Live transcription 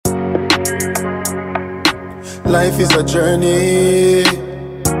Life is a journey.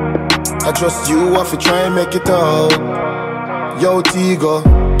 I trust you have to try and make it out. Yo, Tego,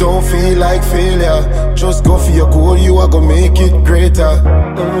 don't feel like failure. Just go for your goal, you are gonna make it greater.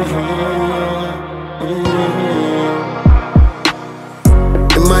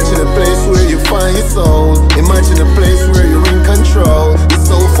 Imagine a place where you find your soul. Imagine a place where you're in control. You're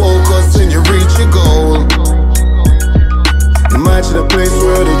so focused and you reach your goal. Imagine a place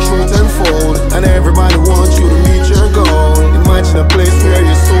where the truth unfolds and everybody wants you to meet your goal. Imagine a place where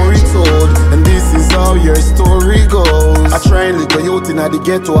your story told, and this is how your story goes. I try and little youth in the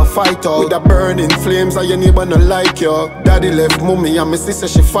ghetto, a fight out with the burning flames and your neighbor not like you. Daddy left mommy and my sister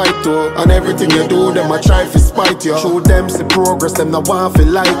she fight too. And everything you do, them I try to spite you. Show them see progress, them not want to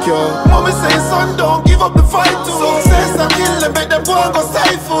like you. Mommy say son, don't give up the fight too. Success and kill them, make them go and go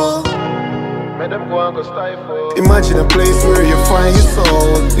stifle. Imagine a place where you find your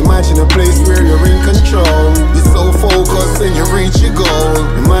soul. Imagine a place where you're in control. You're so focused and you reach your goal.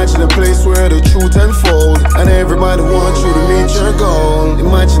 Imagine a place where the truth unfolds and everybody wants you to meet your goal.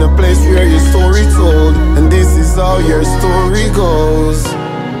 Imagine a place where your story told, and this is how your story goes.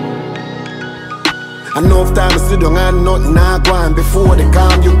 Enough time to sit down and nothing not going. Before the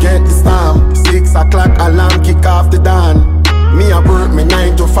calm you get the storm. 6 o'clock alarm kick off the dawn. Me I work me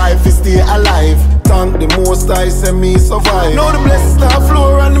 9 to 5 to stay alive. Thank the most I send me survive. Now the blessings start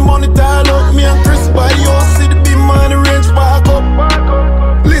flow and the money tile up. Me and Chris by you see the big man the range back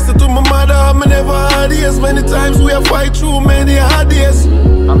up. Listen to my mother, me never had years. Many times we have fight through many hard days.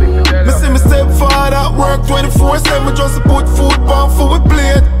 Me see me stepfather at work 24/7 just to put food on for we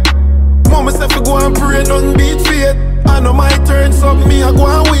plate. Mama said fi go and pray, nothing beat fate. I know my turn, so me I go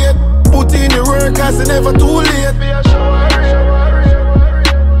and wait. Put in your work cause it's never too late.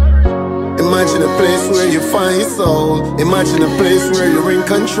 Imagine a place where you find your soul. Imagine a place where you're in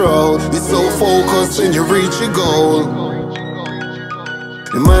control. You're so focused and you reach your goal.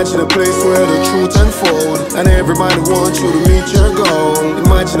 Imagine a place where the truth unfolds and everybody wants you to meet your goal.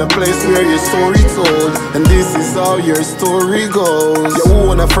 Imagine a place where your story told, and this is how your story goes.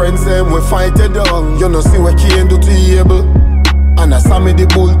 Your own friends them will fight you down. You know see what can't do to you able. And I saw me the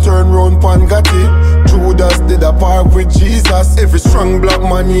bull turn round pan Gatti. Judas did a part with Jesus. Every strong black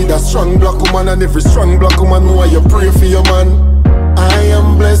man need a strong black woman, and every strong black woman know you pray for your man. I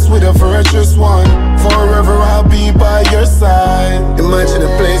am blessed with a virtuous one. Forever I'll be by your side. Imagine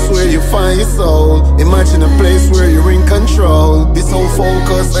a place where you find your soul. Imagine a place where you're in control. Be so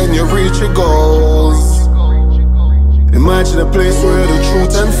focused and you reach your goals. Imagine a place where the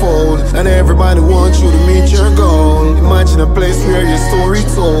truth unfolds and everybody wants you to meet your goal. Imagine a place where your story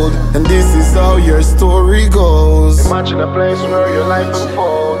told, and this is how your story goes. Imagine a place where your life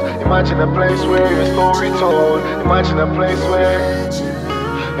unfolds. Imagine a place where your story told. Imagine a place where.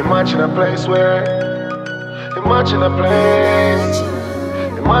 Imagine a place where. Imagine a place.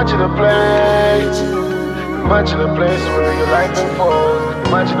 Imagine a place. Imagine a place where your life unfolds.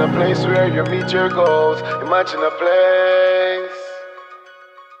 Imagine a place where you meet your goals. Imagine a place.